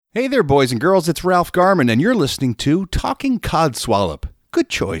Hey there, boys and girls. It's Ralph Garman, and you're listening to Talking Codswallop. Good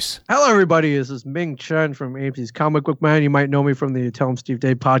choice. Hello, everybody. This is Ming Chen from AMC's Comic Book Man. You might know me from the Tell 'em Steve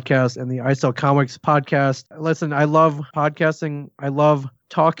Dave podcast and the I Sell Comics podcast. Listen, I love podcasting. I love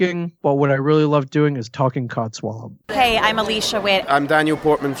talking, but what I really love doing is talking Codswallop. Hey, I'm Alicia Witt. I'm Daniel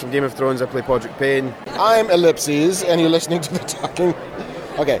Portman from Game of Thrones. I play Podrick Payne. I'm Ellipses, and you're listening to the Talking...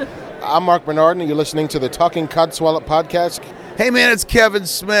 Okay, I'm Mark Bernard, and you're listening to the Talking Codswallop podcast. Hey man, it's Kevin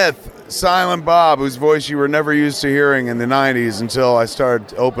Smith, Silent Bob, whose voice you were never used to hearing in the 90s until I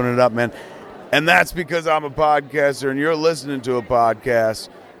started opening it up, man. And that's because I'm a podcaster and you're listening to a podcast,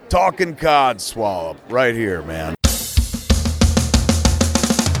 Talking Codswallop, right here, man.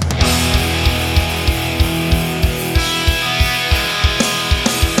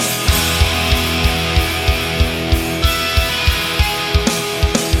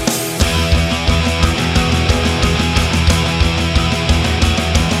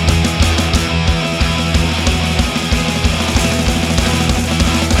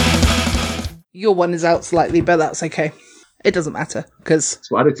 Your one is out slightly, but that's okay. It doesn't matter, because...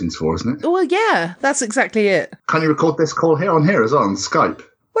 That's what editing's for, isn't it? Well, yeah, that's exactly it. Can you record this call here on here as well, on Skype?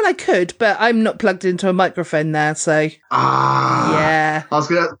 Well, I could, but I'm not plugged into a microphone there, so... Ah! Yeah. I was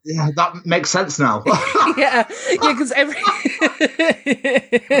gonna... Yeah, that makes sense now. yeah, because every...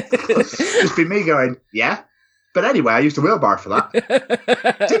 Just be me going, yeah? But anyway, I used a wheelbarrow for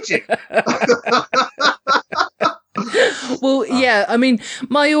that. Did you? Well, yeah, I mean,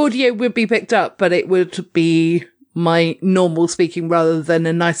 my audio would be picked up, but it would be my normal speaking rather than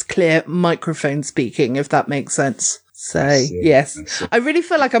a nice clear microphone speaking, if that makes sense. So, yes. I really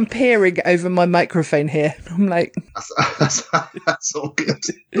feel like I'm peering over my microphone here. I'm like... That's all good.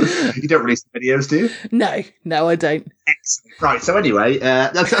 You don't release the videos, do you? No, I don't. Excellent. Right, so anyway...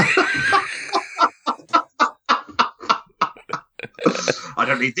 I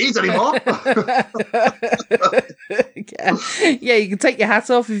don't need these anymore. Yeah, you can take your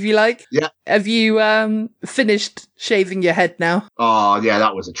hat off if you like. Yeah. Have you finished shaving your head now? Oh, yeah,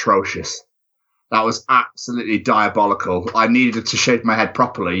 that was atrocious. That was absolutely diabolical. I needed to shave my head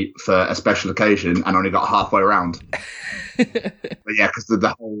properly for a special occasion and only got halfway around. But yeah, because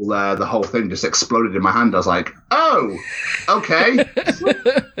the whole thing just exploded in my hand. I was like, oh, okay.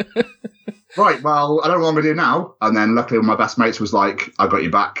 Right, well, I don't know what I'm going to do now. And then luckily one of my best mates was like, I got you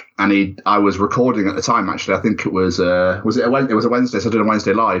back. And I was recording at the time, actually. I think it was a Wednesday, so I did a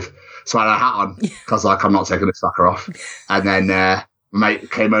Wednesday live. So I had a hat on because like, I'm not taking this sucker off. And then my mate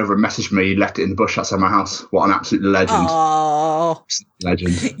came over and messaged me, left it in the bush outside my house. What an absolute legend. Oh,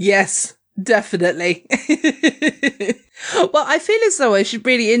 legend. Yes, definitely. Well, I feel as though I should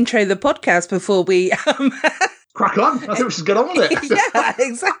really intro the podcast before we... Crack on. I think we should get on with it. Yeah,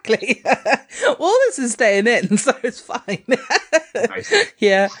 exactly. All this is staying in, so it's fine. Nice.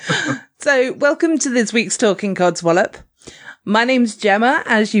 Yeah. So, welcome to this week's Talking Codswallop. My name's Gemma.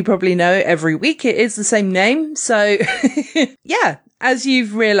 As you probably know, every week it is the same name. So, yeah. As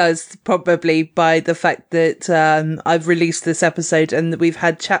you've realised probably by the fact that I've released this episode and that we've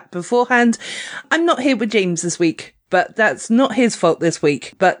had chat beforehand, I'm not here with James this week. But that's not his fault this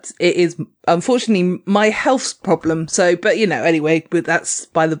week. But it is, unfortunately, my health problem. So, but you know, anyway, but that's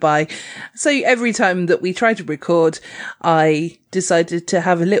by the by. So every time that we try to record, I decided to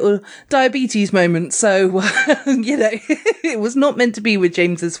have a little diabetes moment. So, you know, it was not meant to be with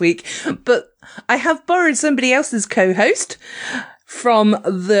James this week. But I have borrowed somebody else's co-host from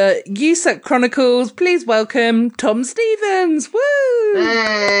the USEC Chronicles. Please welcome Tom Stevens. Woo!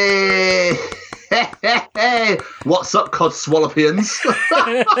 Hey! Hey, what's up, Codswallopians?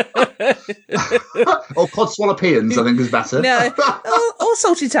 Or Codswallopians, I think is better. No, or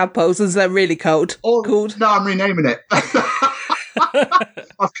salty tadpoles, as they're really called. No, I'm renaming it.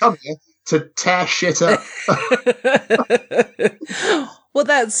 I've come here to tear shit up. Well,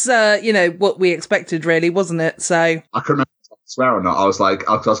 that's, what we expected, really, wasn't it? So I couldn't remember if I swear or not. I was like,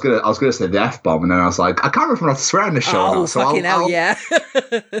 I was gonna say the F-bomb, and then I was like, I can't remember if I swear on the show or not. So fucking hell, yeah.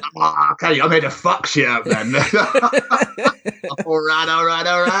 Okay, I made a fuck shit up then. All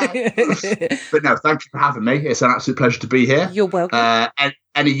right. But no, thank you for having me. It's an absolute pleasure to be here. You're welcome. And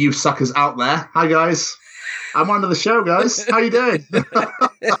any of you suckers out there, hi guys. I'm on to the show, guys. How you doing?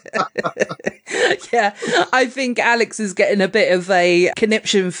 Yeah, I think Alex is getting a bit of a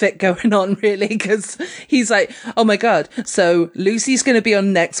conniption fit going on, really, because he's like, oh my God, so Lucy's going to be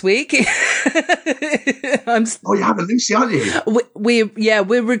on next week. Oh, you have a Lucy, aren't you?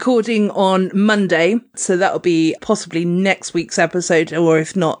 We're recording on Monday, so that'll be possibly next week's episode, or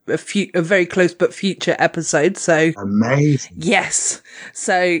if not, a very close but future episode. So amazing. Yes.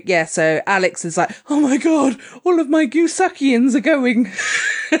 So Alex is like, oh my God, all of my Goosakians are going.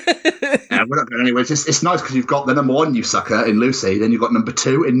 Yeah, we're not going anywhere. It's nice because you've got the number one, you sucker, in Lucy. Then you've got number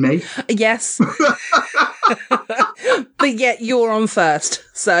two in me. Yes. But yet you're on first,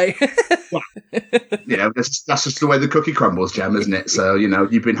 so. That's just the way the cookie crumbles, Gem, isn't it? So,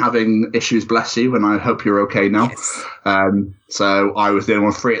 you've been having issues, bless you, and I hope you're okay now. Yes. So I was the only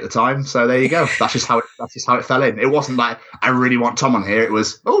one free at the time. So there you go. That's just how it fell in. It wasn't like, I really want Tom on here. It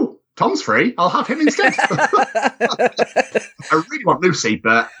was, oh, Tom's free. I'll have him instead. I really want Lucy,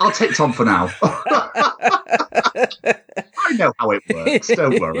 but I'll take Tom for now. I know how it works.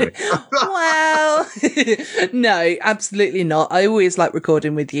 Don't worry. Well, no, absolutely not. I always like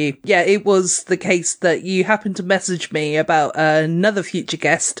recording with you. Yeah, it was the case that you happened to message me about another future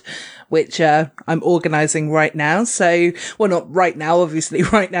guest, which I'm organising right now. So, well, not right now, obviously.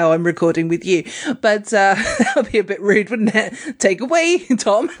 Right now I'm recording with you. But that would be a bit rude, wouldn't it? Take away,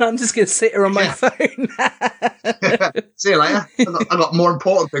 Tom. I'm just going to sit here on my phone. See you later. I've got more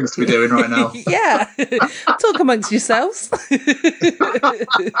important things to be doing right now. Yeah. Talk amongst yourselves.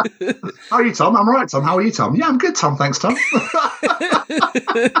 How are you, Tom? I'm all right, Tom. How are you, Tom? Yeah, I'm good, Tom. Thanks, Tom.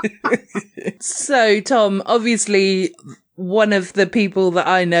 So, Tom, obviously, one of the people that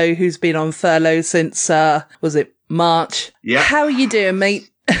I know who's been on furlough since, was it March? Yeah. How are you doing,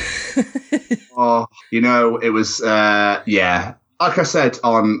 mate? Oh, it was, yeah. Like I said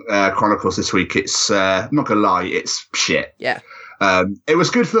on Chronicles this week, it's, I'm not going to lie, it's shit. Yeah. It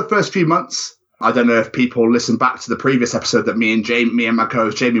was good for the first few months. I don't know if people listen back to the previous episode that me and my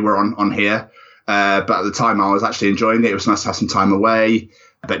co-host Jamie were on here. But at the time, I was actually enjoying it. It was nice to have some time away.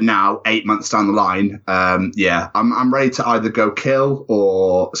 But now, 8 months down the line, I'm ready to either go kill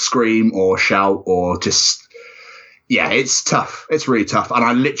or scream or shout or just, yeah, it's tough. It's really tough.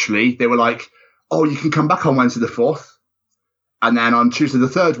 And they were like, oh, you can come back on Wednesday the 4th. And then on Tuesday the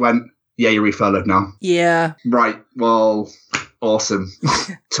 3rd went, yeah, you're refurloughed now. Yeah. Right. Well, awesome.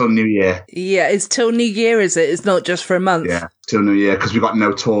 Till New Year. Yeah, it's till New Year, is it? It's not just for a month. Yeah, till New Year, because we've got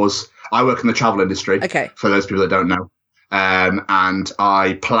no tours. I work in the travel industry. Okay. For those people that don't know. And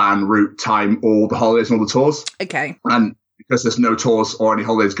I plan, route, time all the holidays and all the tours. Okay. And because there's no tours or any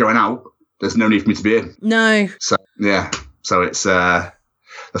holidays going out, there's no need for me to be in. No. So, yeah. So it's the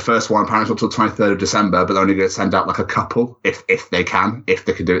first one apparently until 23rd of December, but they're only going to send out like a couple if they can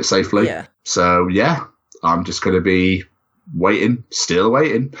do it safely. Yeah. So, yeah, I'm just going to be still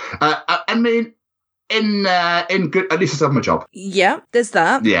waiting. I mean, in good, at least I still have my job. Yeah, there's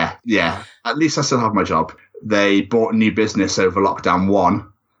that. Yeah. At least I still have my job. They bought new business over lockdown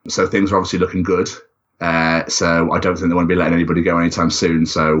 1, so things are obviously looking good. So I don't think they want to be letting anybody go anytime soon.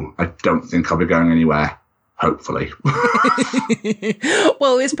 So I don't think I'll be going anywhere. Hopefully.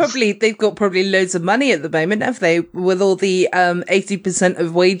 Well, they've got probably loads of money at the moment, have they? With all the 80%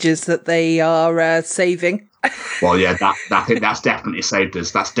 of wages that they are saving. Well, yeah, I think that's definitely saved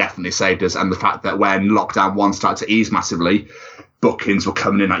us. And the fact that when lockdown 1 started to ease massively, bookings were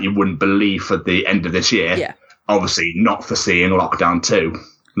coming in like you wouldn't believe for the end of this year. Yeah. Obviously not foreseeing lockdown 2,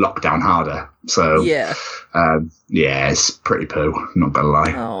 lockdown harder. So, yeah, it's pretty poo, not gonna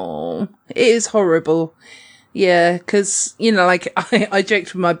lie. Oh, it is horrible. Yeah, because, I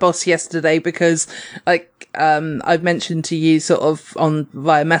joked with my boss yesterday because, I've mentioned to you sort of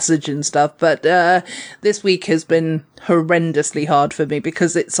via message and stuff, but this week has been horrendously hard for me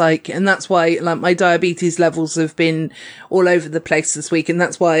because it's and that's why my diabetes levels have been all over the place this week, and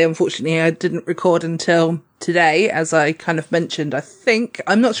that's why unfortunately I didn't record until today, as I kind of mentioned.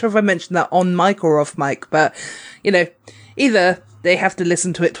 I'm not sure if I mentioned that on mic or off mic, but either they have to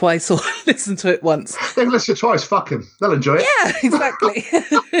listen to it twice or listen to it once. They can listen twice, fuck them. They'll enjoy it. Yeah, exactly.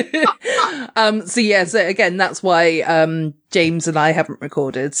 So again, that's why James and I haven't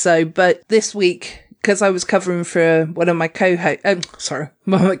recorded. So, but this week, because I was covering for one of my co-hosts,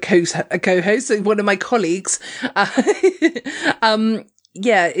 one of my colleagues,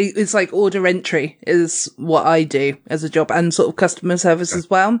 it's like order entry is what I do as a job, and sort of customer service as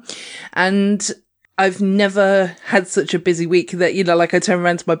well. And I've never had such a busy week that, I turned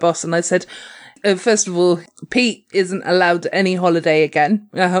around to my boss and I said, first of all, Pete isn't allowed any holiday again,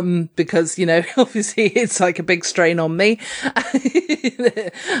 because, obviously it's like a big strain on me.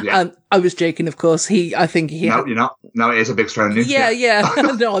 Yeah. I was joking, of course. No, you're not. No, it is a big strain on you. Yeah.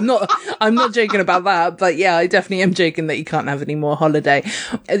 No, I'm not joking about that, but yeah, I definitely am joking that you can't have any more holiday.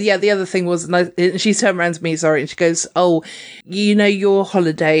 Yeah, the other thing was, she turned around to me, and she goes, oh, your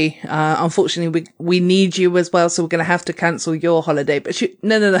holiday, unfortunately we need you as well, so we're going to have to cancel your holiday. But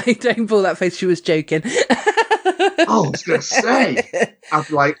no, don't pull that face. She was joking. Oh, I was going to say. I'm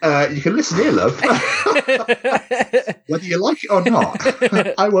like, you can listen here, love. Whether you like it or not,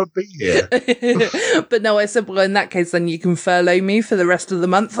 I won't be here. But no, I said, well, in that case, then you can furlough me for the rest of the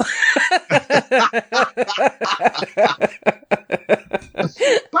month.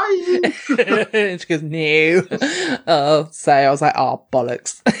 Bye. And she goes, no. Oh, so I was like, oh,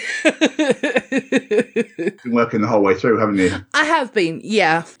 bollocks. Been working the whole way through, haven't you? I have been,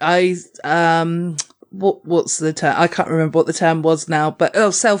 yeah. What's the term? I can't remember what the term was now,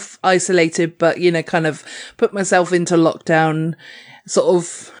 but self-isolated, but, kind of put myself into lockdown sort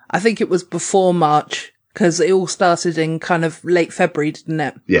of, I think it was before March, because it all started in kind of late February, didn't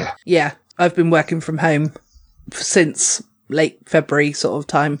it? Yeah. Yeah. I've been working from home since late February sort of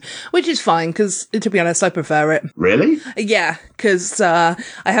time, which is fine because, to be honest, I prefer it. Really? Yeah, because I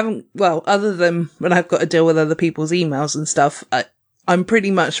haven't, well, other than when I've got to deal with other people's emails and stuff, I'm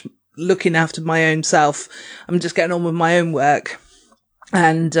pretty much looking after my own self. I'm just getting on with my own work.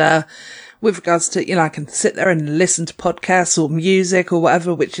 And with regards to, I can sit there and listen to podcasts or music or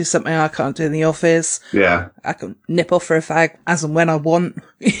whatever, which is something I can't do in the office. Yeah. I can nip off for a fag as and when I want,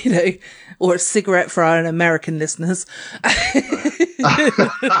 or a cigarette for our American listeners.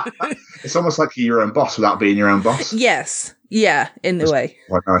 It's almost like you're your own boss without being your own boss. Yes. Yeah, in the way.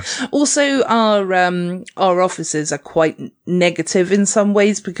 Quite nice. Also, our offices are quite negative in some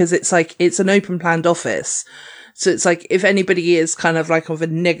ways because it's like, it's an open planned office. So it's like, if anybody is kind of like of a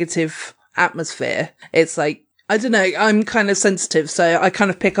negative atmosphere, it's like, I don't know, I'm kind of sensitive, so I kind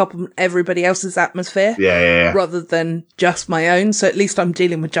of pick up on everybody else's atmosphere. Yeah. Rather than just my own. So at least I'm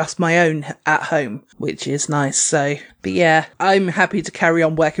dealing with just my own at home, which is nice. So, but yeah, I'm happy to carry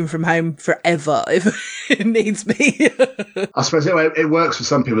on working from home forever if it needs me. I suppose it works for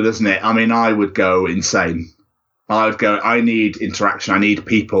some people, doesn't it? I mean, I would go insane. I need interaction. I need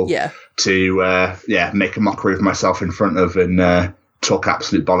people to, make a mockery of myself in front of and talk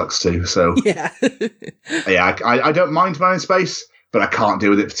absolute bollocks to. So, I don't mind my own space, but I can't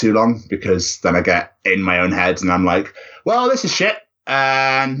deal with it for too long because then I get in my own head and I'm like, well, this is shit.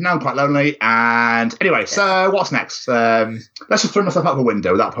 And now I'm quite lonely. And anyway, so what's next? Let's just throw myself out the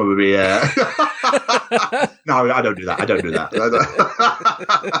window. That'll probably be... No, I don't do that.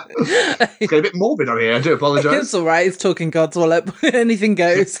 It's getting a bit morbid on here. I do apologise. It's all right. It's talking Codswallop. Anything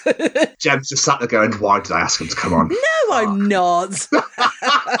goes. Jem's just sat there going, why did I ask him to come on? No, I'm not.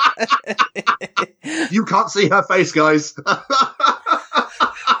 You can't see her face, guys.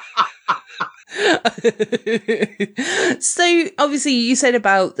 So obviously you said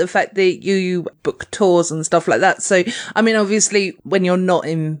about the fact that you book tours and stuff like that. So, I mean, obviously when you're not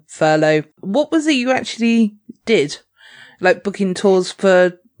in furlough, what was it you actually did? Like booking tours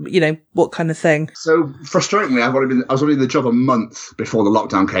for, what kind of thing? So frustratingly, I was only in the job a month before the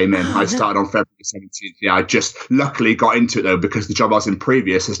lockdown came in. I started on February 17th. Yeah, I just luckily got into it though, because the job I was in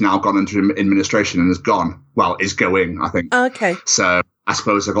previous has now gone into administration and is going, I think. Okay. So I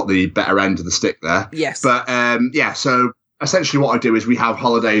suppose I got the better end of the stick there. Yes. But so essentially what I do is we have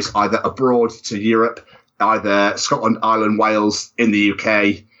holidays either abroad to Europe, either Scotland, Ireland, Wales, in the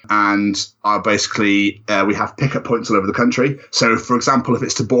UK, and we have pickup points all over the country. So, for example, if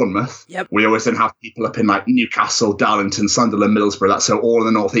it's to Bournemouth, we always then have people up in like Newcastle, Darlington, Sunderland, Middlesbrough, that's so all in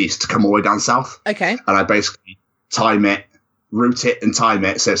the northeast to come all the way down south. Okay. And I basically route it and time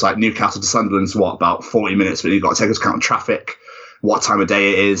it. So it's like Newcastle to Sunderland's about 40 minutes, but you've got to take into account traffic, what time of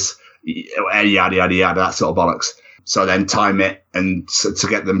day it is, yada, yada, yada, that sort of bollocks. So then time it and to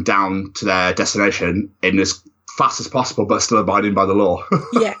get them down to their destination in as fast as possible, but still abiding by the law.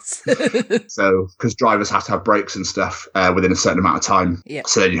 Yes. So, because drivers have to have breaks and stuff within a certain amount of time. Yeah.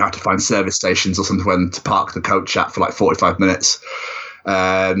 So then you have to find service stations or something when to park the coach at for like 45 minutes.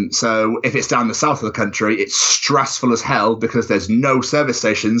 So if it's down the south of the country, it's stressful as hell because there's no service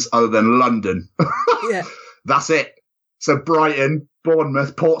stations other than London. Yeah. That's it. So Brighton,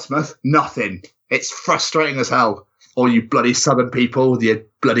 Bournemouth, Portsmouth, nothing. It's frustrating as hell. All you bloody southern people with your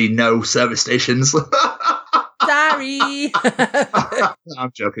bloody no service stations. Sorry.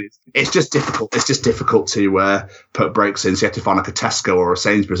 I'm joking. It's just difficult. It's just difficult to put brakes in. So you have to find like a Tesco or a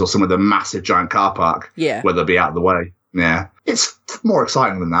Sainsbury's or some of the massive giant car park where they'll be out of the way. Yeah. It's more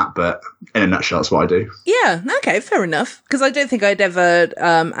exciting than that, but in a nutshell, that's what I do. Yeah, okay, fair enough. Because I don't think I'd ever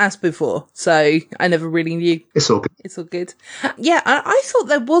asked before, so I never really knew. It's all good. It's all good. Yeah, I thought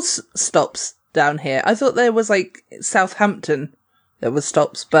there was stops down here. I thought there was like Southampton there was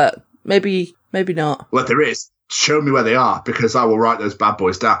stops, but maybe not. Well, if there is, show me where they are, because I will write those bad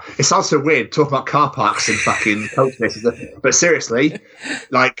boys down. It sounds so weird talking about car parks and fucking coach places, but seriously,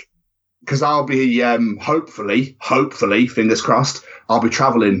 like, because I'll be hopefully, fingers crossed, I'll be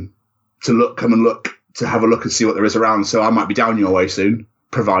travelling to come and look to have a look and see what there is around. So I might be down your way soon,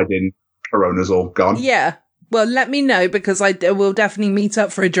 providing Corona's all gone. Yeah. Well, let me know because I will definitely meet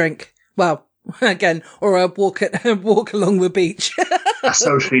up for a drink. Well, again, or a walk along the beach. A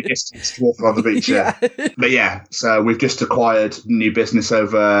socially distanced walk on the beach, yeah. But yeah, so we've just acquired new business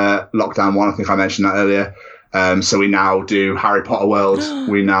over lockdown 1. I think I mentioned that earlier. So we now do Harry Potter World.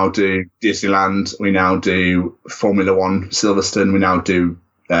 We now do Disneyland. We now do Formula One Silverstone. We now do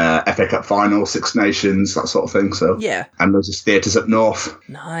FA Cup final, Six Nations, that sort of thing. So yeah, and there's just theatres up north.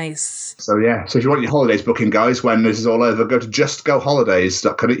 Nice. So yeah, so if you want your holidays booking, guys, when this is all over, go to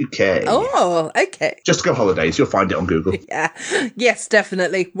justgoholidays.co.uk. Oh, okay. Just Go Holidays, you'll find it on Google. Yeah, yes,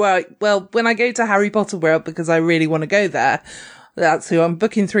 definitely. Right. Well, when I go to Harry Potter World, because I really want to go there, that's who I'm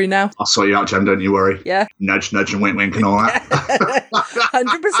booking through now. I'll sort you out, Jem, don't you worry. Yeah. Nudge, nudge, and wink, wink, and all that.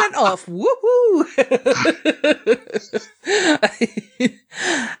 100% off. Woohoo!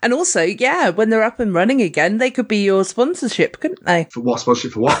 And also, yeah, when they're up and running again, they could be your sponsorship, couldn't they? For what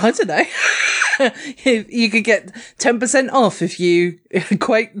sponsorship? For what? I don't know. You could get 10% off if you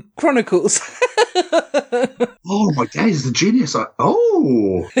quote Chronicles. Oh my days, the genius.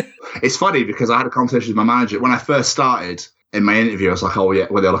 It's funny because I had a conversation with my manager when I first started. In my interview, I was like, oh, yeah,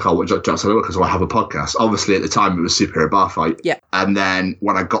 well, they're like, oh, what job? So I because I have a podcast. Obviously, at the time, it was Superhero Bar Fight. Yeah. And then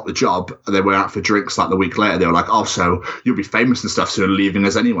when I got the job, they were out for drinks like the week later. They were like, oh, so you'll be famous and stuff, so you're leaving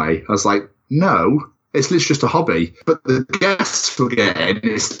us anyway. I was like, no, it's literally just a hobby. But the guests we're getting,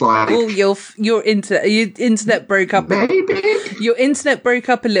 it's like... Oh, your internet broke up. Maybe. Your internet broke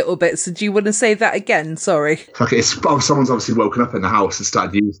up a little bit, so do you want to say that again? Sorry. Okay, someone's obviously woken up in the house and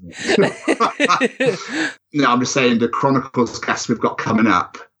started using it. No, I'm just saying the Chronicles guest we've got coming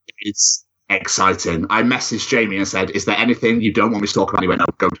up is exciting. I messaged Jamie and said, is there anything you don't want me to talk about? He went, no,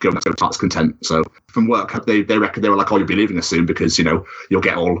 go to Heart's Content. So from work, they reckon, they were like, oh, you'll be leaving us soon because, you know, you'll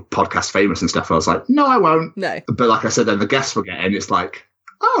get all podcast famous and stuff. I was like, no, I won't. No. But like I said, then the guests we're getting, it's like,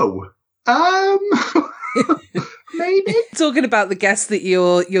 maybe. Talking about the guests that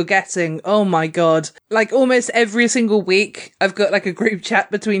you're getting, oh my god. Like almost every single week, I've got like a group chat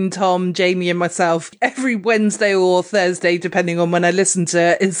between Tom, Jamie and myself. Every Wednesday or Thursday, depending on when I listen to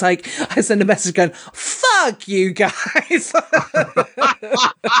it, it's like I send a message going, fuck you guys.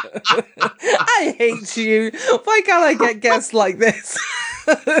 I hate you. Why can't I get guests like this?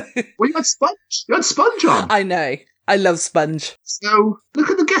 Well, you had Sponge on. I know. I love Sponge. So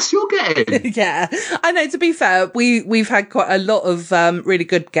look at the guests you're getting. Yeah, I know. To be fair, we've had quite a lot of really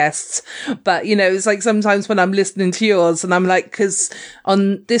good guests, but you know, it's like sometimes when I'm listening to yours, and I'm like, because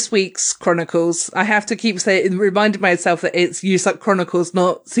on this week's Chronicles, I have to keep reminding myself that it's USUC Chronicles,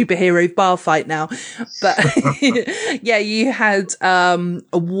 not Superhero Bar Fight now. But yeah, you had a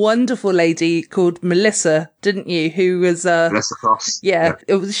wonderful lady called Melissa, didn't you? Who was Melissa Cross. Yeah,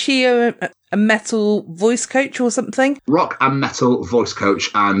 it was she a metal voice coach or something? Rock and metal voice coach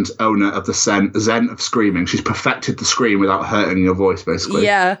and owner of the Zen of Screaming. She's perfected the scream without hurting your voice, basically.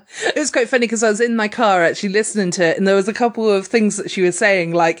 Yeah. It was quite funny because I was in my car actually listening to it, and there was a couple of things that she was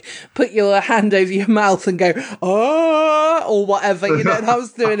saying, like, put your hand over your mouth and go, oh, or whatever, you know, and I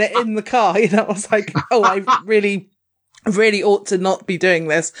was doing it in the car, you know, I was like, oh, I really, really ought to not be doing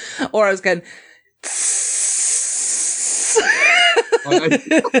this. Or I was going, I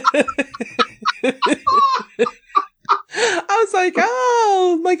was like,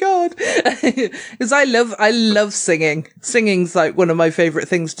 oh my god, because I love singing. Singing's like one of my favorite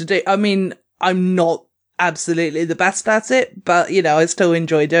things to do. I mean, I'm not absolutely the best at it, but you know, I still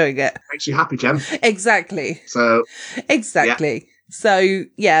enjoy doing it. Makes you happy, Jem. Exactly. So exactly. Yeah. So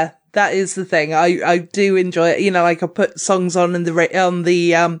yeah, that is the thing. I do enjoy it. You know, like I put songs on in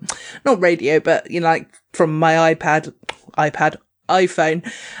the not radio, but you know, like from my iPhone,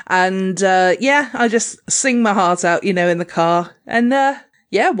 and yeah, I just sing my heart out, you know, in the car, and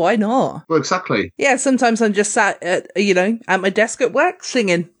yeah, why not? Well, exactly. Yeah, sometimes I'm just sat at, you know, at my desk at work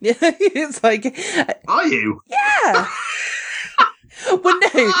singing. It's like, are you? Yeah. Well,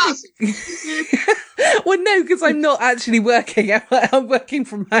 no. Well, no, because I'm not actually working. I'm working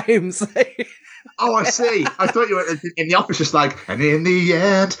from home, so. Oh, I see. I thought you were in the office just like, and in the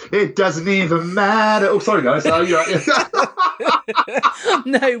end, it doesn't even matter. Oh, sorry, guys. Oh, you're right.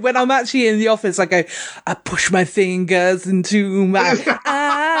 No, when I'm actually in the office, I go, I push my fingers into my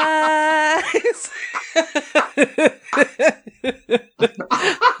eyes.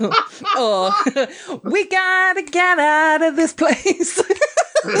 Oh, we gotta get out of this place.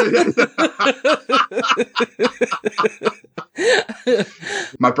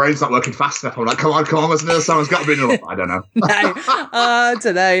 My brain's not working fast enough. I'm like, come on, there's another song. There's got to be another one. I don't know. No, I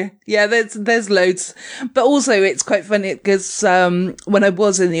don't know. Yeah, there's loads. But also it's quite funny because when I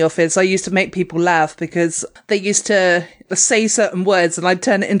was in the office, I used to make people laugh because they used to say certain words and I'd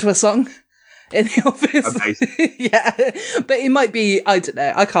turn it into a song in the office. Yeah, but it might be, I don't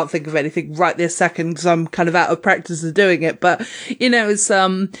know, I can't think of anything right this second because I'm kind of out of practice of doing it, but it's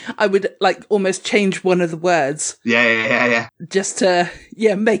I would like almost change one of the words Yeah. just to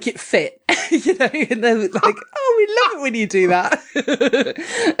make it fit. And they're like, oh, we love it when you do that.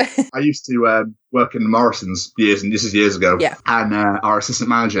 I used to work in the Morrisons years ago. Yeah. And our assistant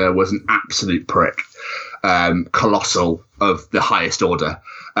manager was an absolute prick. Colossal of the highest order.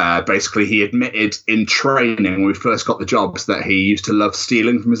 Basically, he admitted in training when we first got the jobs that he used to love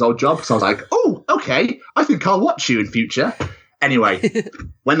stealing from his old job. So I was like, oh, okay, I think I'll watch you in future. Anyway,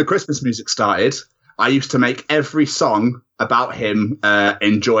 when the Christmas music started, I used to make every song about him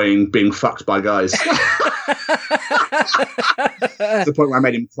enjoying being fucked by guys. To the point where I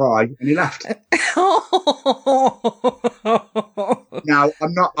made him cry and he left. Now,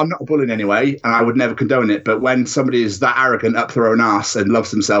 I'm not a bull in any way, and I would never condone it, but when somebody is that arrogant up their own arse and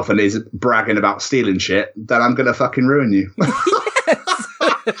loves himself and is bragging about stealing shit, then I'm going to fucking ruin you.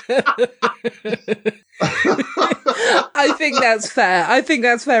 I think that's fair. I think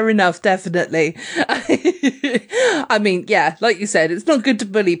that's fair enough, definitely. I mean, yeah, like you said, it's not good to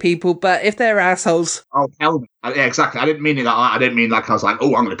bully people, but if they're assholes... Oh, hell no. Yeah, exactly. I didn't mean it. I didn't mean like I was like,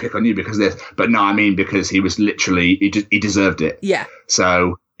 oh, I'm going to pick on you because of this. But no, I mean because he was literally, he deserved it. Yeah.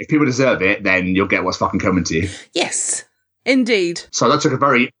 So if people deserve it, then you'll get what's fucking coming to you. Yes, indeed. So that took a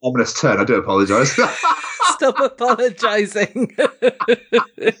very ominous turn. I do apologise. Stop apologising.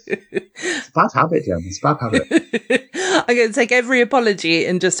 It's a bad habit, Jen. It's a bad habit. I'm going to take every apology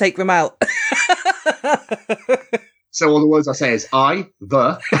and just take them out. So all the words I say is I,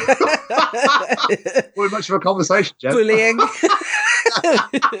 the. Not much of a conversation, Jen. Bullying.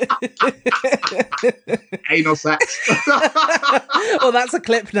 Anal sex. Well, that's a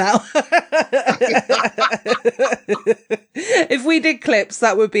clip now. If we did clips,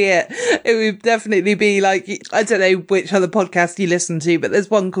 that would be it. It would definitely be like, I don't know which other podcast you listen to, but there's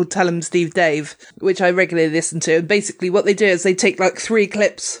one called Tell 'em Steve Dave, which I regularly listen to. And basically what they do is they take like 3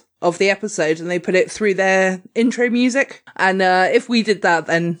 clips of the episode and they put it through their intro music. And if we did that,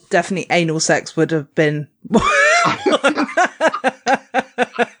 then definitely anal sex would have been...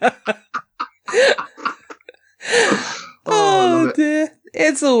 Oh dear.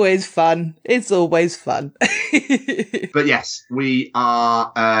 It's always fun. It's always fun. But yes, we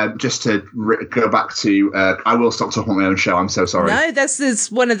are, just to go back to, I will stop talking about my own show. I'm so sorry. No, this is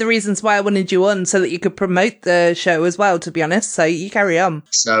one of the reasons why I wanted you on, so that you could promote the show as well, to be honest. So you carry on.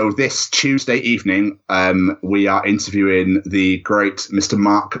 So this Tuesday evening, we are interviewing the great Mr.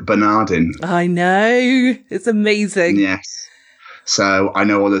 Mark Bernardin. I know. It's amazing. Yes. So I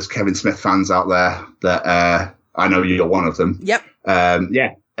know all those Kevin Smith fans out there that I know you're one of them. Yep.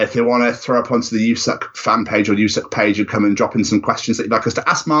 Yeah. If you want to throw up onto the USUC fan page or USUC page and come and drop in some questions that you'd like us to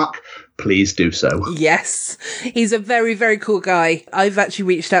ask Mark, please do so. Yes. He's a very, very cool guy. I've actually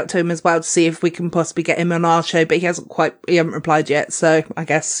reached out to him as well to see if we can possibly get him on our show, but he hasn't replied yet. So I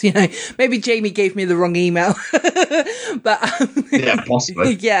guess, maybe Jamie gave me the wrong email. But yeah,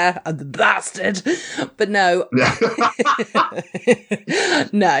 possibly. Yeah, I'm the bastard. But no.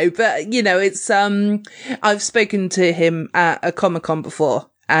 No, but it's I've spoken to him at a Comic-Con before.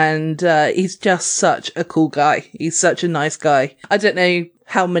 And he's just such a cool guy. He's such a nice guy. I don't know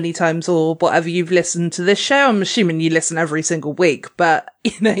how many times or whatever you've listened to this show. I'm assuming you listen every single week, but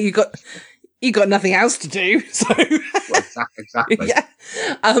you got nothing else to do. So well, exactly. Yeah.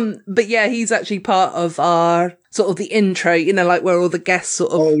 But yeah, he's actually part of our sort of the intro, like where all the guests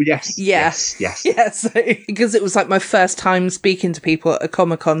sort of. Oh yes. Yeah. Yes. Yeah. So, because it was like my first time speaking to people at a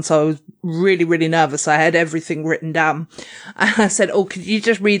Comic-Con, so I was really, really nervous. I had everything written down. And I said, oh, could you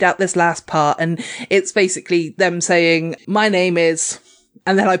just read out this last part? And it's basically them saying, my name is...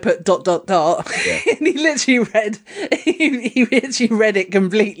 And then I put ... Yeah. And he literally read it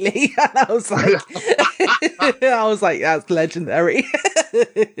completely. And I was like, that's legendary.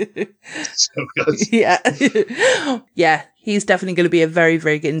 So good. Yeah. Yeah. He's definitely going to be a very,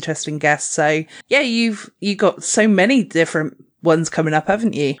 very interesting guest. So yeah, you got so many different ones coming up,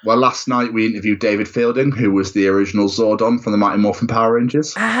 haven't you? Well, last night we interviewed David Fielding, who was the original Zordon from the Mighty Morphin Power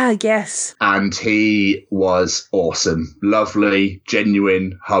Rangers. Ah, yes. And he was awesome. Lovely,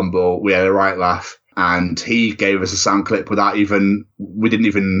 genuine, humble. We had a right laugh. And he gave us a sound clip we didn't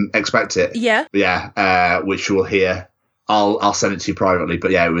even expect it. Yeah. Yeah, which we'll hear I'll send it to you privately.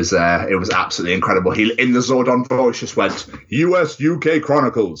 But yeah, it was absolutely incredible. He, in the Zordon voice, just went, US UK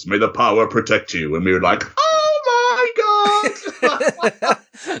Chronicles, may the power protect you. And we were like, oh my God.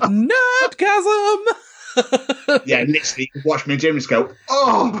 Nerdgasm! Yeah, literally, watch me and James go,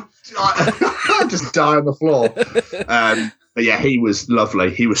 oh, just die on the floor. But yeah, he was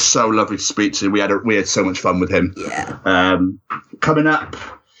lovely. He was so lovely to speak to. We had so much fun with him. Yeah. Coming up,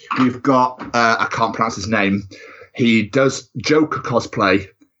 we've got I can't pronounce his name. He does Joker cosplay.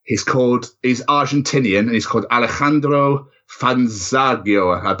 He's Argentinian, and he's called Alejandro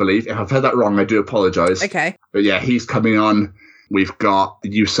Fanzaggio, I believe. If I've heard that wrong, I do apologise. Okay. But yeah, he's coming on. We've got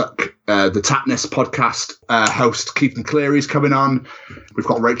You Suck, the Tapness podcast host, Keith Cleary's coming on. We've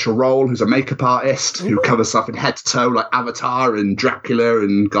got Rachel Roll, who's a makeup artist who covers stuff in head to toe, like Avatar and Dracula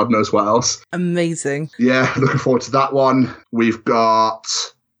and God knows what else. Amazing. Yeah, looking forward to that one. We've got,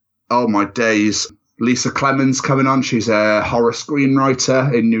 oh my days, Lisa Clemens coming on. She's a horror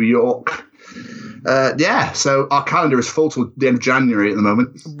screenwriter in New York. Yeah, so our calendar is full till the end of January at the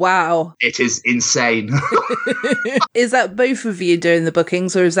moment. Wow. It is insane. Is that both of you doing the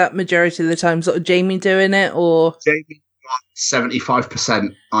bookings, or is that majority of the time sort of Jamie doing it, or? Jamie got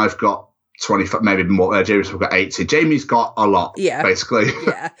 75%. I've got 25, maybe more. Jamie's got 80. Jamie's got a lot, basically.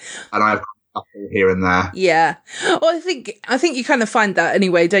 Yeah. And I've got a couple here and there. Yeah. Well, I think you kind of find that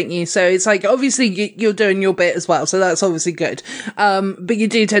anyway, don't you? So it's like, obviously you're doing your bit as well, so that's obviously good. But you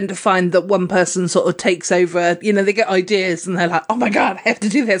do tend to find that one person sort of takes over, they get ideas and they're like, oh my God, I have to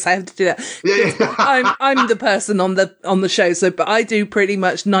do this, I have to do that. Yeah. I'm the person on the show, so, but I do pretty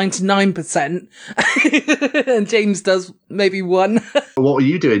much 99%. And James does maybe 1. What are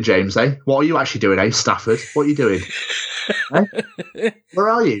you doing, James, eh? What are you actually doing, Stafford? What are you doing? Eh? Where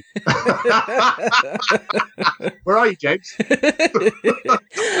are you? Where are you, James?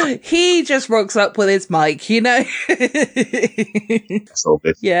 He just rocks up with his mic, That's all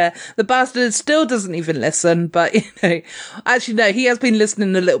good. Yeah, the bastard still doesn't even listen, but actually no, he has been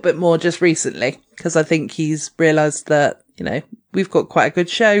listening a little bit more just recently, because I think he's realised that, we've got quite a good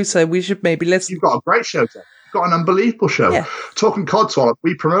show, so we should maybe listen. You've got a great show, Tim. You've got an unbelievable show. Yeah. Talking Codswallop,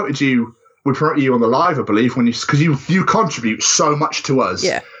 we promoted you on the live, I believe, because you contribute so much to us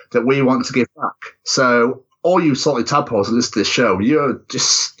that we want to give back. So all you salty tadpoles that listen to this show,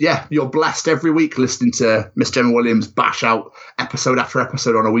 you're blessed every week listening to Miss Gemma Williams bash out episode after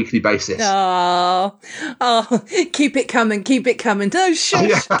episode on a weekly basis. Oh, keep it coming. Oh, shush.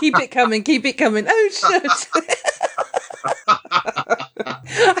 Yeah. Keep it coming. Oh, shush.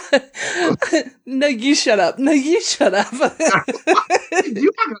 No, you shut up. You hang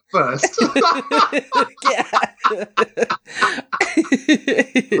up first.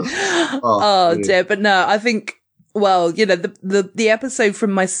 Oh dear. But no, I think, well, the episode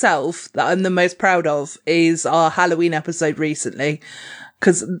from myself that I'm the most proud of is our Halloween episode recently.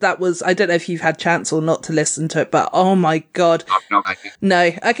 Because that was, I don't know if you've had chance or not to listen to it, but oh my God.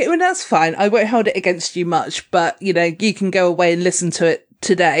 No. Okay, well, that's fine. I won't hold it against you much, but, you can go away and listen to it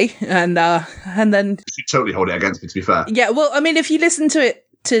today and then. You should totally hold it against me, to be fair. Yeah, well, I mean, if you listen to it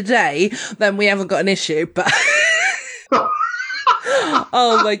today, then we haven't got an issue, but.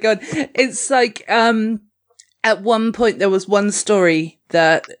 Oh my God. It's like, at one point there was one story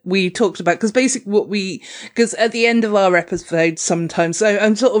that we talked about, because basically because at the end of our episode sometimes, so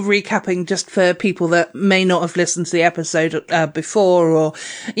I'm sort of recapping just for people that may not have listened to the episode before, or,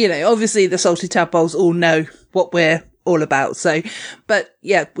 obviously the Salty Tadpoles all know what we're all about. So, but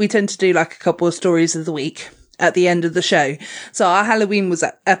yeah, we tend to do like a couple of stories of the week at the end of the show. So our Halloween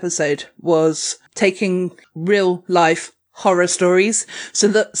episode was taking real life horror stories, so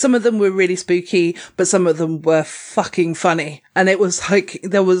that some of them were really spooky, but some of them were fucking funny. And it was like,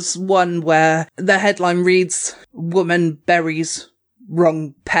 there was one where the headline reads, "Woman buries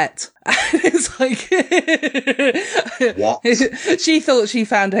wrong pet." It's like, what? She thought she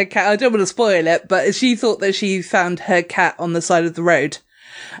found her cat. I don't want to spoil it, but she thought that she found her cat on the side of the road.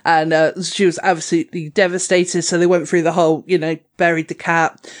 And she was absolutely devastated. So they went through the whole, buried the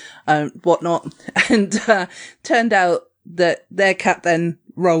cat and whatnot. And turned out that their cat then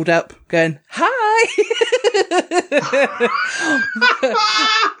rolled up going, "Hi."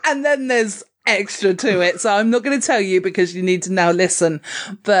 And then there's extra to it. So I'm not going to tell you because you need to now listen.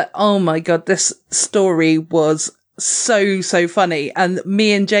 But oh my God, this story was so funny. And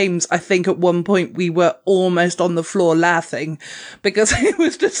me and James, I think at one point we were almost on the floor laughing because it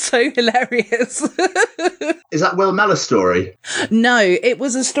was just so hilarious. Is that Will Mellor's story? No, it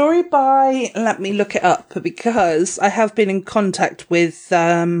was a story by, let me look it up, because I have been in contact with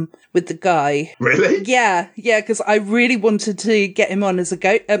with the guy. Really? Yeah, because I really wanted to get him on as a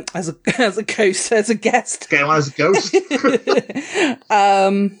guest. Get him on as a ghost?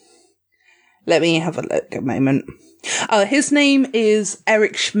 Let me have a look a moment. His name is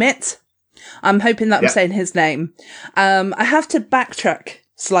Eric Schmidt. I'm hoping that I'm saying his name. I have to backtrack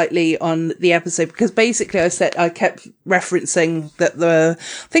slightly on the episode because basically I kept referencing that I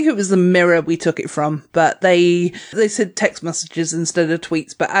think it was the Mirror we took it from, but they said text messages instead of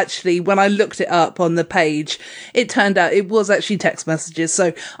tweets. But actually, when I looked it up on the page, it turned out it was actually text messages.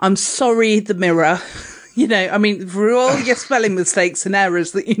 So I'm sorry, the Mirror. You know, I mean, for all your spelling mistakes and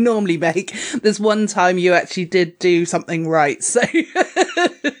errors that you normally make, there's one time you actually did do something right. So,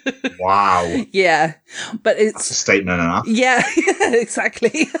 wow. Yeah, but That's a statement enough. Yeah,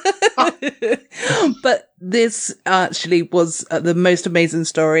 exactly. But this actually was the most amazing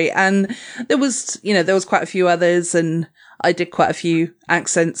story. And there was quite a few others and I did quite a few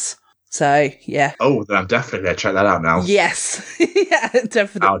accents. So, yeah. Oh, then I'm definitely going to check that out now. Yes. Yeah,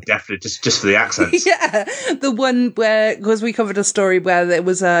 definitely. Oh, definitely. Just for the accents. Yeah. The one where, because we covered a story where there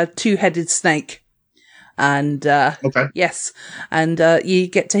was a two-headed snake. And, okay. Yes. And, you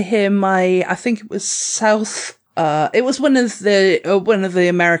get to hear I think it was South, it was one of the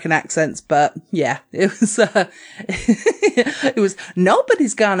American accents, but yeah, it was, it was,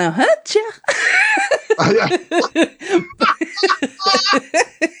 nobody's gonna hurt you.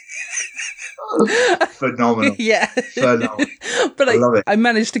 Phenomenal. Yeah. Phenomenal. But I love it. I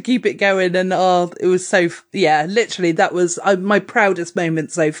managed to keep it going and it was so, literally that was my proudest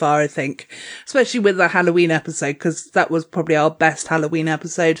moment so far, I think, especially with the Halloween episode, because that was probably our best Halloween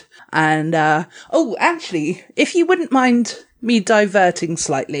episode. And, actually, if you wouldn't mind me diverting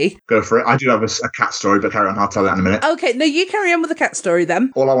slightly. Go for it. I do have a cat story, but carry on. I'll tell that in a minute. Okay. No, you carry on with the cat story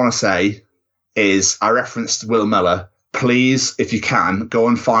then. All I want to say is I referenced Will Mellor. Please, if you can, go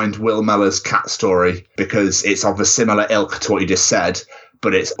and find Will Mellor's cat story because it's of a similar ilk to what you just said,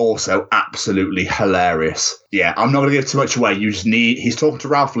 but it's also absolutely hilarious. Yeah, I'm not going to give too much away. He's talking to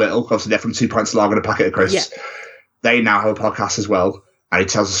Ralph Little, obviously they're from 2 Pints of Lager and a Packet of Crisps. Yeah. They now have a podcast as well, and he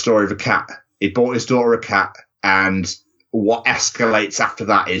tells the story of a cat. He bought his daughter a cat, and what escalates after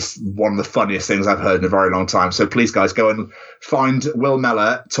that is one of the funniest things I've heard in a very long time. So please, guys, go and find Will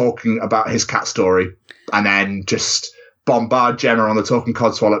Mellor talking about his cat story, and then just bombard Gemma on the Talking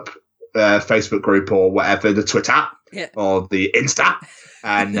Codswallop Facebook group or whatever, the Twitter or the Insta.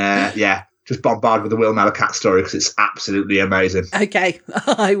 And just bombard with the Will Mellor cat story because it's absolutely amazing. Okay,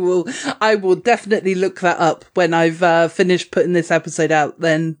 I will definitely look that up when I've finished putting this episode out.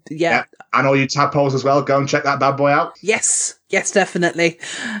 Then, yeah. And all you tadpoles as well, go and check that bad boy out. Yes, definitely.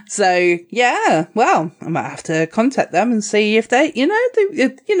 So, yeah, well, I might have to contact them and see if they're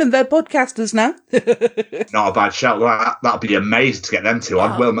podcasters now. Not a bad shout. That'd be amazing to get them to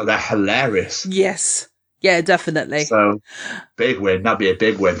on. Will, they're hilarious. Yes. Yeah, definitely. So, big win. That'd be a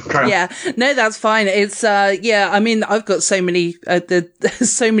big win. Yeah, no, that's fine. It's, I mean, I've got so many,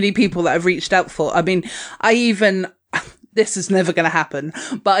 so many people that I've reached out for. I mean, this is never going to happen,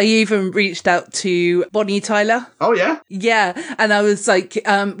 but I even reached out to Bonnie Tyler. Oh, yeah? Yeah. And I was like,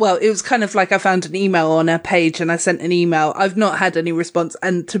 it was kind of like I found an email on her page and I sent an email. I've not had any response.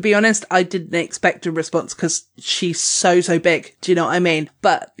 And to be honest, I didn't expect a response because she's so big. Do you know what I mean?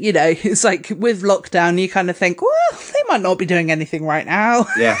 But, it's like with lockdown, you kind of think, well, they might not be doing anything right now.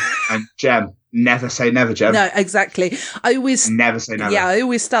 Yeah. And Gem. Never say never, Gem. No, exactly. I always never say never. Yeah, I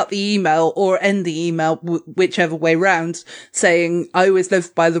always start the email or end the email, whichever way round, saying I always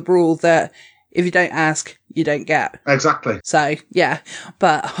live by the rule that if you don't ask, you don't get. Exactly. So, yeah.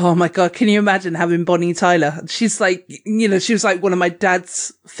 But, oh my God, can you imagine having Bonnie Tyler? She's like, she was like one of my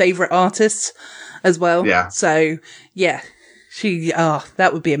dad's favourite artists as well. Yeah. So, yeah. That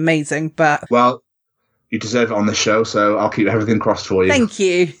would be amazing. But, well, you deserve it on the show, so I'll keep everything crossed for you.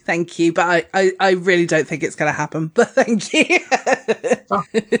 Thank you. But I really don't think it's going to happen. But thank you.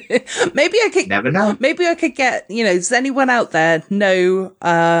 Maybe I could. Never know. Maybe I could get. Does anyone out there know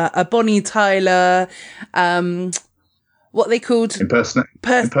a Bonnie Tyler? What they called?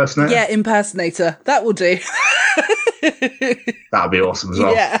 Impersonator. Yeah, impersonator. That will do. That'd be awesome as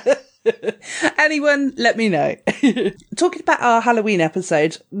well. Yeah. Anyone, let me know. Talking about our Halloween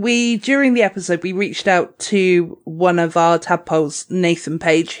episode, during the episode, we reached out to one of our tadpoles, Nathan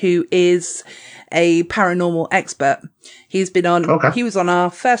Page, who is a paranormal expert. He was on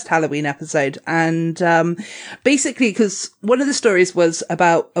our first Halloween episode. And, basically, because one of the stories was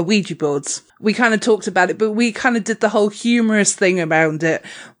about Ouija boards. We kind of talked about it, but we kind of did the whole humorous thing around it.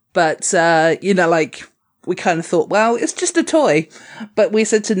 But, we kind of thought, well, it's just a toy. But we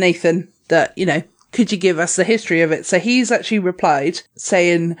said to Nathan that, could you give us the history of it? So he's actually replied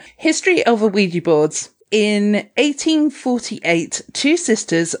saying, history of Ouija boards. In 1848, two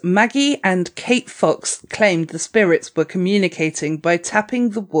sisters, Maggie and Kate Fox, claimed the spirits were communicating by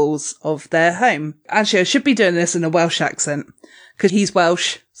tapping the walls of their home. Actually, I should be doing this in a Welsh accent, because he's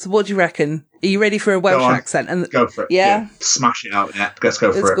Welsh. So what do you reckon? Are you ready for a Welsh accent? And go for it. Yeah? Smash it out. Yeah, let's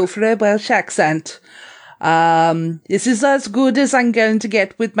go for it. Let's go for a Welsh accent. This is as good as I'm going to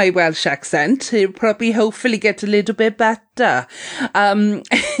get with my Welsh accent. It'll probably hopefully get a little bit better.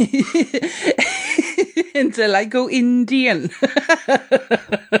 Until I go Indian.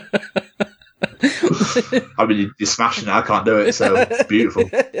 I mean, you're smashing it. I can't do it, so it's beautiful.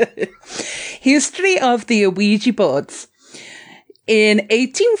 History of the Ouija boards. In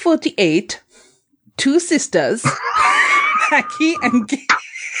 1848, two sisters, Maggie and Kate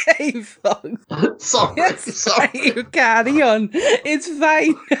Fox. Sorry. You carry on. It's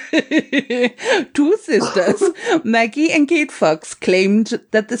fine. Two sisters, Maggie and Kate Fox, claimed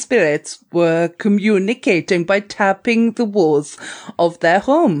that the spirits were communicating by tapping the walls of their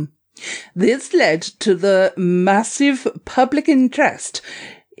home. This led to the massive public interest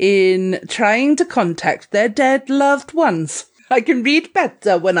in trying to contact their dead loved ones. I can read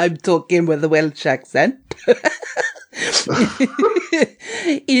better when I'm talking with a Welsh accent.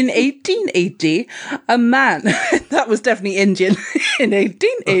 In 1880, a man, that was definitely Indian, in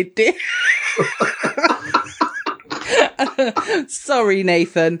 1880, sorry,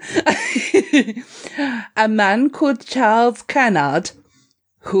 Nathan, a man called Charles Kennard,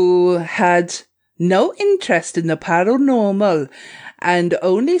 who had no interest in the paranormal and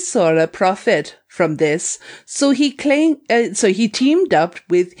only saw a profit from this, so he teamed up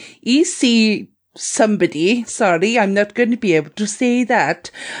with E.C. somebody, sorry, I'm not going to be able to say that,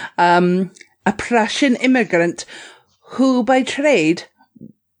 a Prussian immigrant who by trade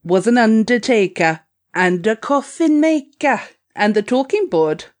was an undertaker and a coffin maker. And the talking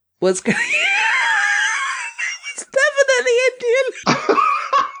board was definitely Indian.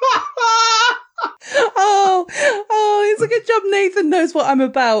 Oh, it's a good job Nathan knows what I'm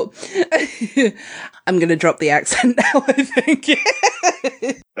about. I'm going to drop the accent now, I think.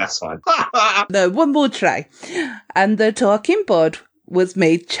 That's fine. No, one more try. And the talking board was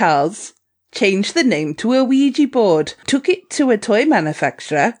made Charles changed the name to a Ouija board, took it to a toy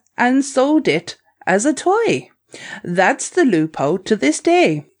manufacturer, and sold it as a toy. That's the loophole to this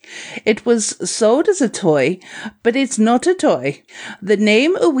day. It was sold as a toy, but it's not a toy. The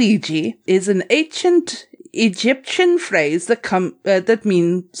name Ouija is an ancient Egyptian phrase that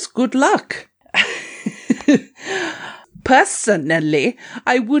means good luck. Personally,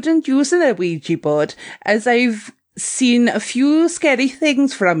 I wouldn't use an Ouija board, as I've seen a few scary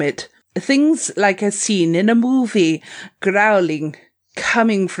things from it. Things like a scene in a movie, growling,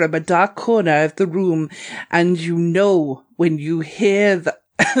 coming from a dark corner of the room, and you know when you hear that,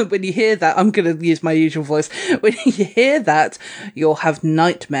 I'm going to use my usual voice. When you hear that, you'll have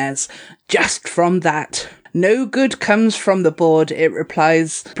nightmares just from that. No good comes from the board, it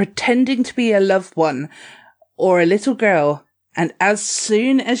replies, pretending to be a loved one or a little girl. And as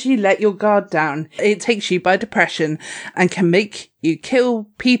soon as you let your guard down, it takes you by depression and can make you kill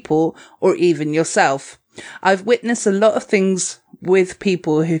people or even yourself. I've witnessed a lot of things with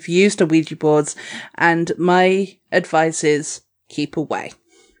people who've used Ouija boards, and my advice is keep away.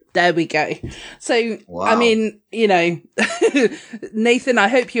 There we go. So, wow. I mean, you know, Nathan, I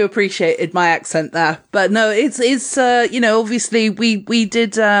hope you appreciated my accent there. But no, it's you know, obviously we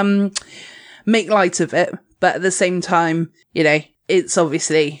did make light of it, but at the same time, you know, it's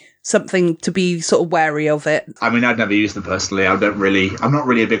obviously something to be sort of wary of it. I mean, I'd never used them personally. I'm not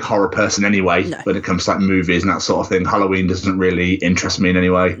really a big horror person anyway, no. When it comes to like movies and that sort of thing. Halloween doesn't really interest me in any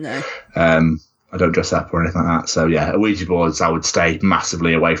way. No. I don't dress up or anything like that. So yeah, Ouija boards I would stay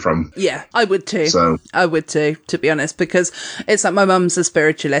massively away from. Yeah, I would too. So I would too, to be honest, because it's like my mum's a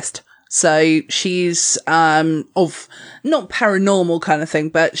spiritualist. So she's of not paranormal kind of thing,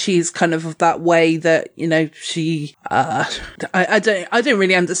 but she's kind of that way that, you know, she I don't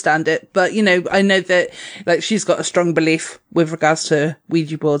really understand it, but you know, I know that like she's got a strong belief with regards to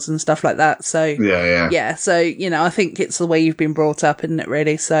Ouija boards and stuff like that. So yeah. So you know, I think it's the way you've been brought up, isn't it?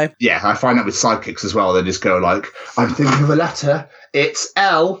 Really. So yeah, I find that with psychics as well. They just go like, I'm thinking of a letter. It's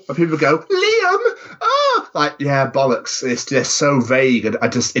L, and people go, Liam. Like, yeah, bollocks. It's just so vague, and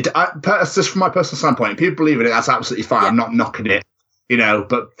it's just from my personal standpoint. If people believe in it, that's absolutely fine. Yeah. I'm not knocking it, you know.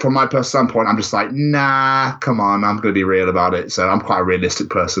 But from my personal standpoint, I'm just like, nah, come on, I'm going to be real about it. So I'm quite a realistic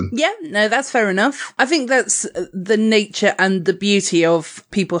person. Yeah, no, that's fair enough. I think that's the nature and the beauty of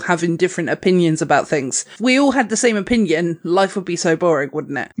people having different opinions about things. If we all had the same opinion, life would be so boring,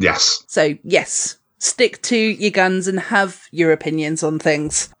 wouldn't it? Yes. So yes. stick to your guns and have your opinions on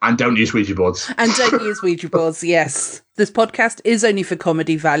things. And don't use Ouija boards. And don't use Ouija boards, yes. This podcast is only for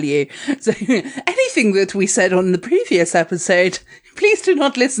comedy value. So anything that we said on the previous episode, please do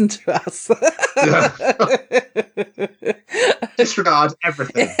not listen to us. Disregard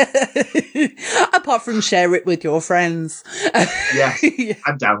everything. Apart from share it with your friends. Yes,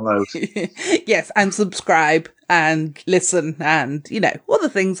 and download. Yes, and subscribe and listen and, all the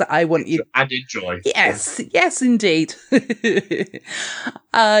things that I want you... And enjoy. Yes, indeed.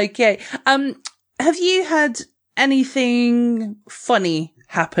 Okay. Have you had anything funny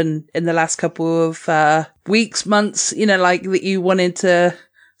happen in the last couple of weeks, months, like that you wanted to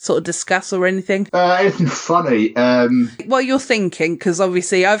sort of discuss or anything? Anything funny? Well, you're thinking, because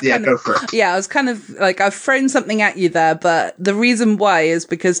obviously I've go for it. I was kind of like, I've thrown something at you there, but the reason why is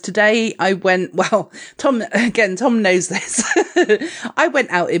because today I went, well, Tom knows this. I went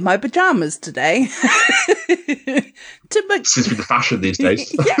out in my pajamas today. Seems to be the fashion these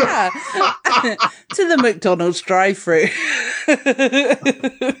days. Yeah. To the McDonald's drive-thru.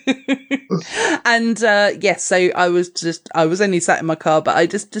 And so I was only sat in my car, but I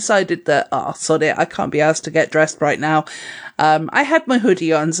just decided that, sod it, I can't be asked to get dressed right now. I had my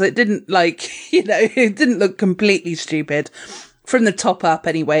hoodie on, so it didn't it didn't look completely stupid. From the top up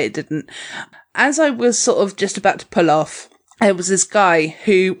anyway, it didn't. As I was sort of just about to pull off, there was this guy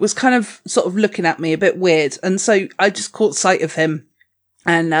who was kind of sort of looking at me a bit weird. And so I just caught sight of him.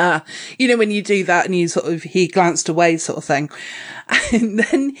 And, when you do that and he glanced away sort of thing. And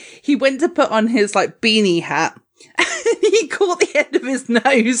then he went to put on his beanie hat. And he caught the end of his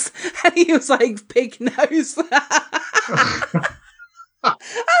nose. And he was like, pig nose.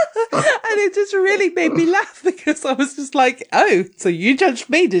 And it just really made me laugh because I was just like, oh, so you judged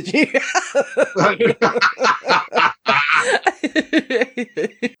me, did you?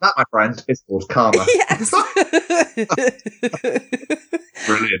 That, my friend, is called karma. Yes.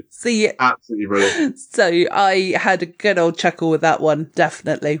 Brilliant. See, absolutely brilliant. So I had a good old chuckle with that one,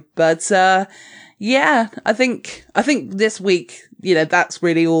 definitely. But I think this week, that's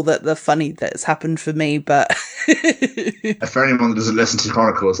really all that the funny that's happened for me. But for anyone that doesn't listen to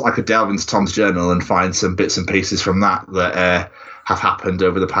Chronicles, I could delve into Tom's journal and find some bits and pieces from that have happened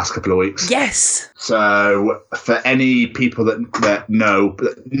over the past couple of weeks. Yes. So for any people that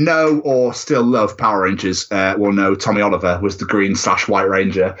know or still love Power Rangers, will know Tommy Oliver was the green/white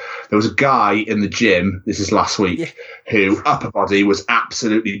ranger. There was a guy in the gym, this is last week, who upper body was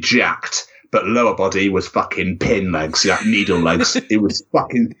absolutely jacked, but lower body was fucking pin legs, needle legs. It was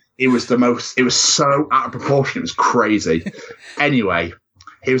so out of proportion. It was crazy. Anyway,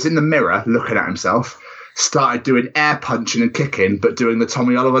 he was in the mirror looking at himself, started doing air punching and kicking, but doing the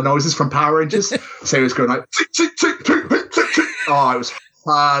Tommy Oliver noises from Power Rangers. So he was going like, tick, tick, tick, tick, tick, tick, tick. Oh, it was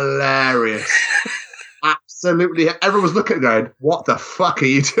hilarious. Absolutely. Everyone was looking going, what the fuck are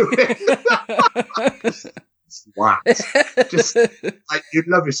you doing? Wow. Just like you'd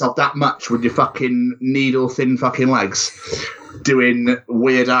love yourself that much with your fucking needle thin fucking legs doing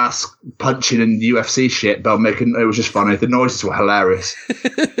weird ass punching and UFC shit, but it was just funny. The noises were hilarious.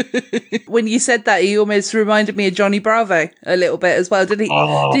 When you said that, he almost reminded me of Johnny Bravo a little bit as well. Did he?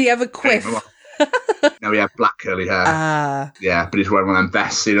 Did he have a quiff? No, he had black curly hair. Yeah, but he's wearing one of them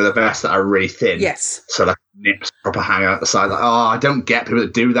vests, the vests that are really thin. Yes. So like nips proper hang out the side. Like, I don't get people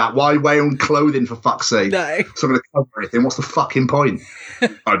that do that. Why wear own clothing for fuck's sake? No. So I'm going to cover anything. What's the fucking point?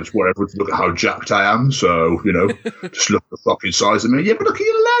 I just want everyone to look at how jacked I am. So, just look at the fucking size of me. Yeah, but look at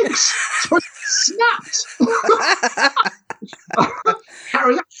your legs. It's supposed to be snapped.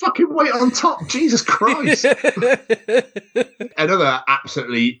 Carry that fucking weight on top. Jesus Christ. Another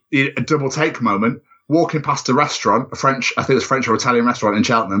absolutely double take moment. Walking past a restaurant, I think it was French or Italian restaurant in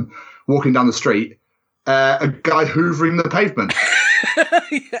Cheltenham, walking down the street, a guy hoovering the pavement.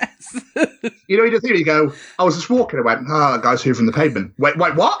 Yes. You just think, you go, I was just walking, I went, that guy's hoovering the pavement. Wait,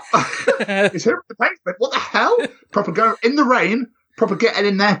 what? He's hoovering the pavement? What the hell? Proper going in the rain, proper getting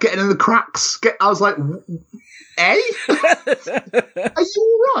in there, getting in the cracks. I was like, eh? Are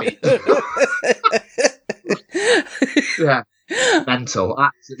you all right? Yeah. Mental,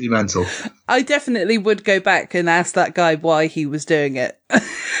 absolutely mental. I definitely would go back and ask that guy why he was doing it. A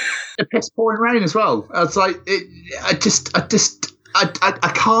piss pouring rain as well. I was like,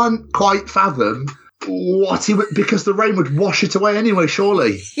 I can't quite fathom what he would, because the rain would wash it away anyway,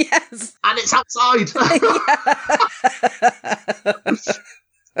 surely. Yes. And it's outside. I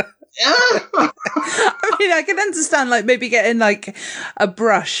mean, I can understand maybe getting a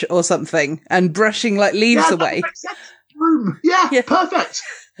brush or something and brushing leaves away. Room. Yeah, perfect.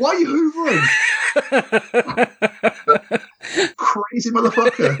 Why are you hoovering? Crazy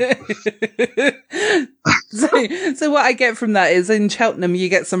motherfucker. So what I get from that is in Cheltenham you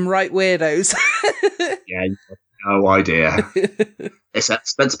get some right weirdos. Yeah, you have no idea. It's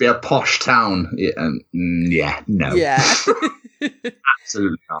meant to be a posh town. Yeah, no. Yeah.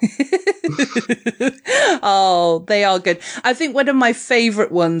 Absolutely not. Oh, they are good. I think one of my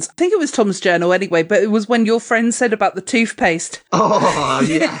favourite ones, I think it was Tom's Journal anyway, but it was when your friend said about the toothpaste. Oh,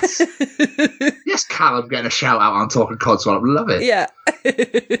 yes. Yes, Callum getting a shout out on Talking Codswallop. Love it. Yeah.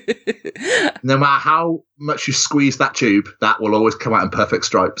 No matter how much you squeeze that tube, that will always come out in perfect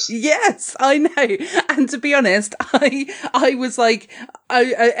stripes. Yes, I know. And to be honest, I was like,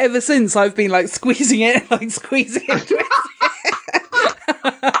 I ever since I've been like squeezing it.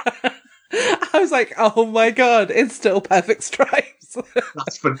 I was like, oh my God, it's still perfect stripes.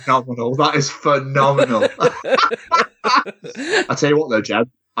 That's phenomenal. That is phenomenal. I tell you what though, Jeb,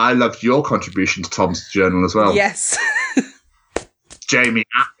 I loved your contribution to Tom's Journal as well. Yes. Jamie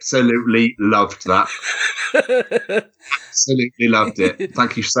absolutely loved that. Absolutely loved it.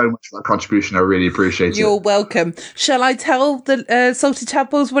 Thank you so much for that contribution. I really appreciate it. You're welcome. Shall I tell the Salty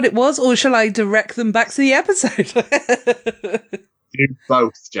Tadpoles what it was, or shall I direct them back to the episode? Do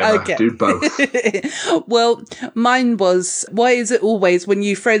both, Gemma. Okay. Do both. Well, mine was, why is it always when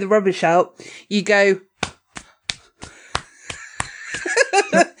you throw the rubbish out, you go,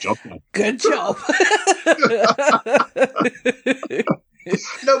 Job done. good job.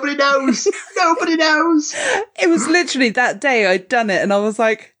 Nobody knows. Nobody knows. It was literally that day I'd done it and I was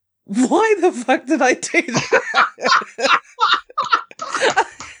like, why the fuck did I do that?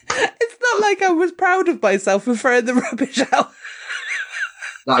 It's not like I was proud of myself for throwing the rubbish out.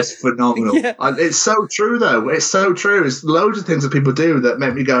 That's phenomenal. Yeah. And it's so true, though. It's so true. It's loads of things that people do that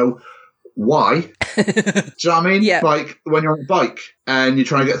make me go, why? Do you know what I mean? Yeah. Like when you're on a bike and you're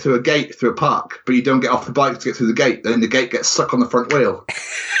trying to get through a gate through a park, but you don't get off the bike to get through the gate, then the gate gets stuck on the front wheel.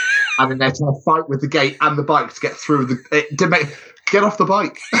 And then they're trying to fight with the gate and the bike to get through get off the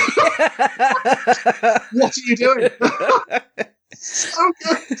bike. What are you doing? So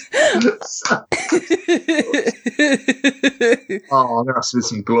good. Oh, there has been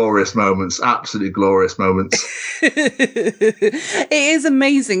some glorious moments. Absolutely glorious moments. It is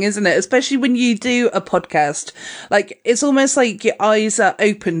amazing, isn't it? Especially when you do a podcast. Like, it's almost like your eyes are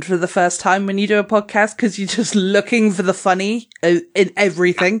opened for the first time when you do a podcast because you're just looking for the funny in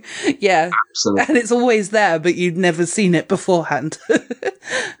everything. Yeah. Absolutely. And it's always there, but you'd never seen it beforehand.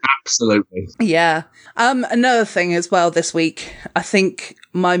 Absolutely. Yeah. Another thing as well this week, I think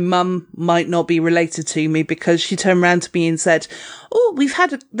my mum might not be related to me because she turned around to me and said, oh, we've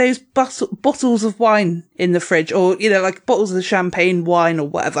had those bottles of wine in the fridge, or, you know, like bottles of champagne, wine or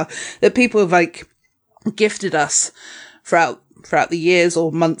whatever that people have like gifted us throughout the years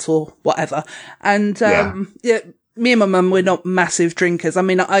or months or whatever. And, yeah, me and my mum, we're not massive drinkers. I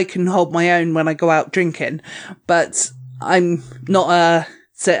mean, I can hold my own when I go out drinking, but I'm not a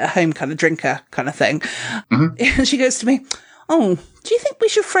sit at home kind of drinker kind of thing. Mm-hmm. And she goes to me, oh, do you think we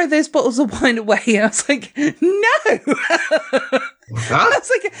should throw those bottles of wine away? And I was like, no. I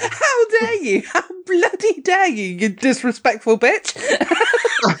was like, how dare you? How bloody dare you, you disrespectful bitch.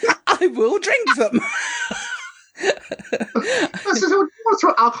 I will drink them. I said, want to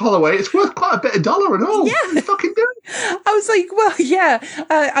throw alcohol away? It's worth quite a bit of dollar and all. Yeah. What are you fucking doing? I was like, well, yeah.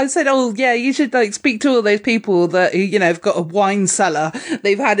 I said, oh, yeah, you should like speak to all those people that, you know, have got a wine cellar.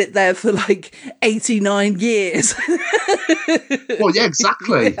 They've had it there for like 89 years. Well, yeah,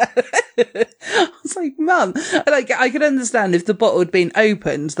 exactly. Yeah. I was like, Mum, like, I could understand if the bottle had been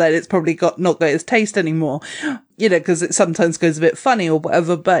opened, then it's probably not got its taste anymore. You know, because it sometimes goes a bit funny or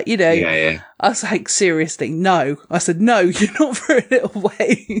whatever, but, you know, yeah. I was like, seriously, no. I said, no, you're not throwing it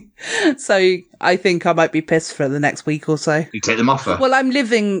away. So I think I might be pissed for the next week or so. You take them off her? Well, I'm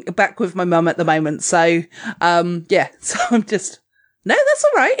living back with my mum at the moment, so, yeah, so I'm just... No, that's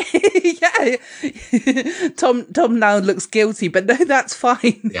all right. Yeah. Tom now looks guilty, but no, that's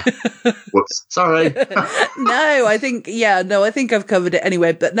fine. Yeah. Whoops. Sorry. No, I think I've covered it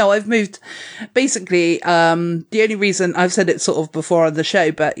anyway. But no, I've moved. Basically, the only reason I've said it sort of before on the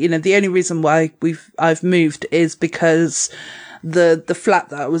show, but you know, the only reason why I've moved is because the flat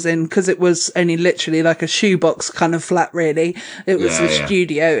that I was in, because it was only literally like a shoebox kind of flat, really. It was a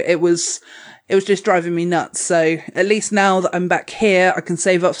studio. It was just driving me nuts. So at least now that I'm back here, I can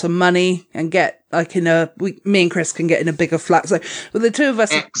save up some money and get like me and Chris can get in a bigger flat. So well, the two of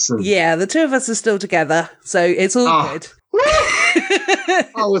us, excellent. Yeah, the two of us are still together. So it's all good.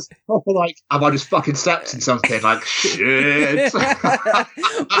 I was proper like, have I just fucking stepped in something? Like, shit.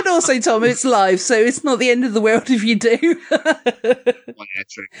 But also, Tom, it's live, so it's not the end of the world if you do. Yeah,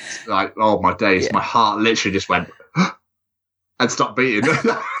 true. Like, oh my days, my heart literally just went. and stop beating.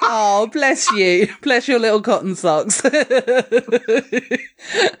 Oh, bless you. Bless your little cotton socks.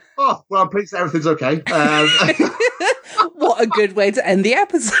 Oh, well, I'm pleased that everything's okay. What a good way to end the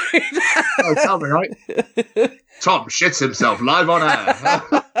episode. Oh, tell me, right? Tom shits himself live on air.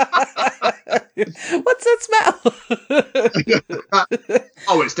 What's that smell?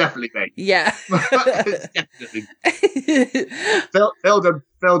 Oh, it's definitely me. Yeah. It's definitely me.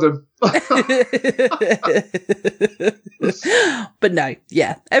 Filled him. But no,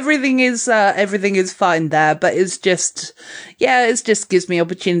 yeah, everything is fine there, but it's just gives me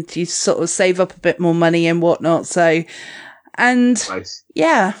opportunity to sort of save up a bit more money and whatnot. So, and Nice.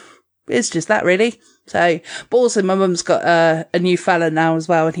 yeah, it's just that really. So, but also my mum's got a new fella now as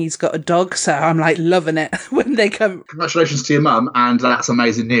well, and he's got a dog, so I'm like loving it when they come. Congratulations to your mum, and that's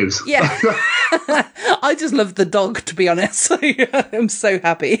amazing news. Yeah. I just love the dog, to be honest. So I'm so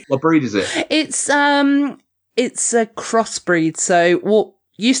happy. What breed is it? It's a crossbreed, so what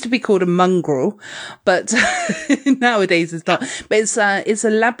used to be called a mongrel, but nowadays it's not. But it's a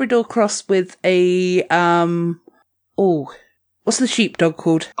Labrador cross with a what's the sheepdog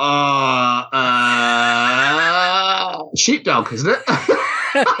called? Sheepdog, isn't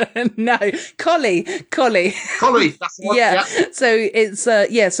it? No, collie. Collie, that's the one. Yeah. So it's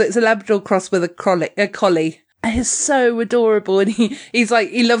a Labrador cross with a collie. And it's so adorable, and he's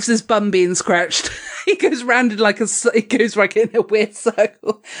like, he loves his bum being scratched. He goes round in he goes like in a weird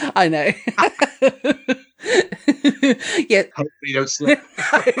circle. I know. Yeah. Hopefully you don't slip.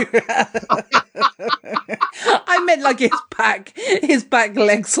 I meant like his back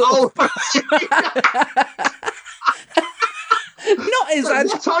legs. Sort of. Not his So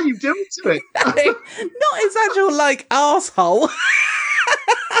actual. what are you doing to it? Not his actual like arsehole.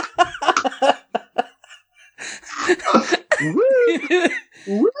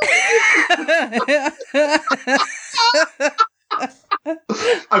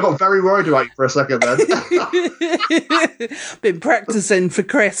 I got very worried about you for a second then. Been practicing for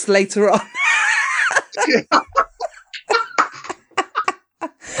Chris later on.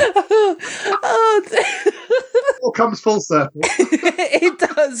 Oh, All comes full circle. it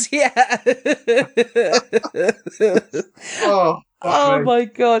does, yeah. Oh my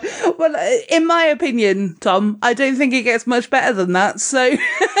God. Well, in my opinion, Tom, I don't think it gets much better than that. So,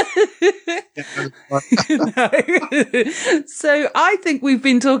 no. So I think we've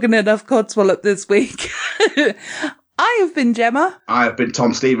been talking enough Codswallop this week. I have been Gemma. I have been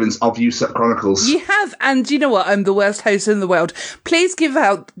Tom Stevens of USEC Chronicles. You have, and you know what? I'm the worst host in the world. Please give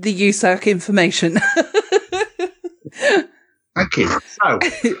out the USEC information. Thank you. So,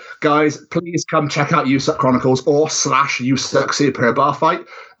 guys, please come check out USEC Chronicles or /USEC Superhero Bar Fight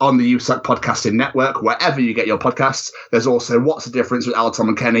on the USEC Podcasting Network, wherever you get your podcasts. There's also What's the Difference with Al, Tom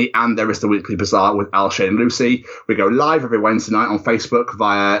and Kenny, and there is the Weekly Bazaar with Al, Shane and Lucy. We go live every Wednesday night on Facebook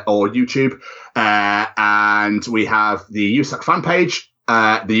or YouTube. And we have the USEC fan page,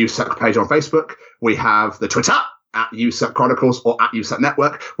 the USEC page on Facebook. We have the Twitter at USEC Chronicles or at USEC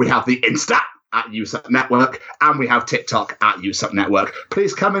Network. We have the Insta at USEC Network, and we have TikTok at USEC Network.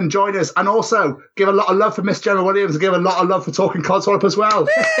 Please come and join us, and also give a lot of love for Miss Gemma Williams, and give a lot of love for Talking Codswallop as well.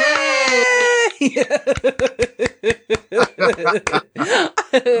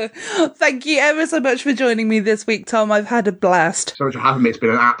 Thank you ever so much for joining me this week, Tom. I've had a blast. So much for having me. It's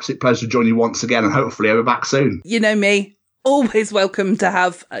been an absolute pleasure to join you once again, and hopefully I'll be back soon. You know me. Always welcome to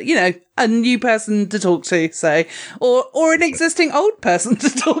have, a new person to talk to, so, or an existing old person to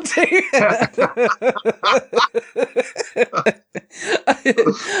talk to.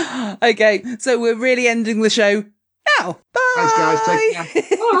 Okay, so we're really ending the show now. Bye. Thanks, guys. Take care.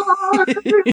 Bye.